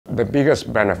the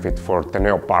biggest benefit for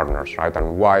Teneo partners, right,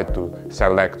 and why to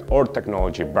select our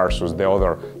technology versus the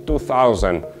other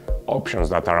 2,000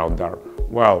 options that are out there?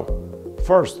 Well,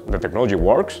 first, the technology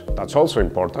works. That's also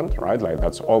important, right? Like,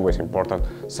 that's always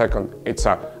important. Second, it's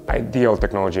an ideal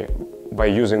technology. By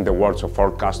using the words of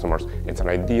our customers, it's an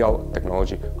ideal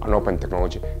technology, an open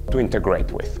technology to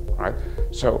integrate with, right?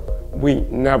 So we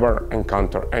never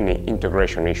encounter any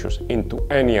integration issues into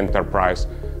any enterprise.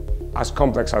 As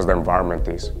complex as the environment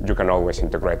is, you can always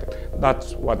integrate it.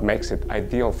 That's what makes it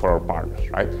ideal for our partners,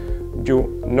 right?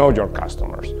 You know your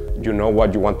customers. You know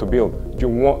what you want to build.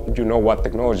 You know what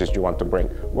technologies you want to bring.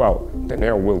 Well,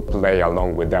 Teneo will play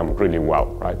along with them really well,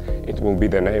 right? It will be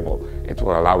the enable. It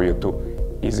will allow you to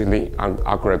easily and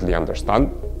accurately understand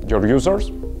your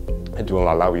users. It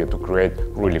will allow you to create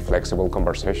really flexible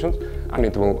conversations, and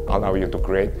it will allow you to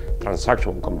create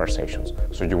transactional conversations.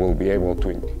 So you will be able to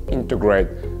integrate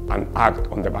and act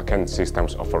on the backend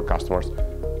systems of our customers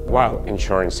while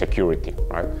ensuring security,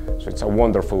 right? So it's a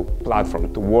wonderful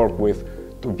platform to work with,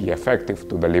 to be effective,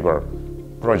 to deliver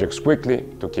projects quickly,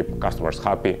 to keep customers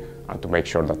happy, and to make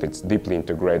sure that it's deeply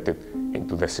integrated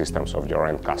into the systems of your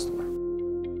end customers.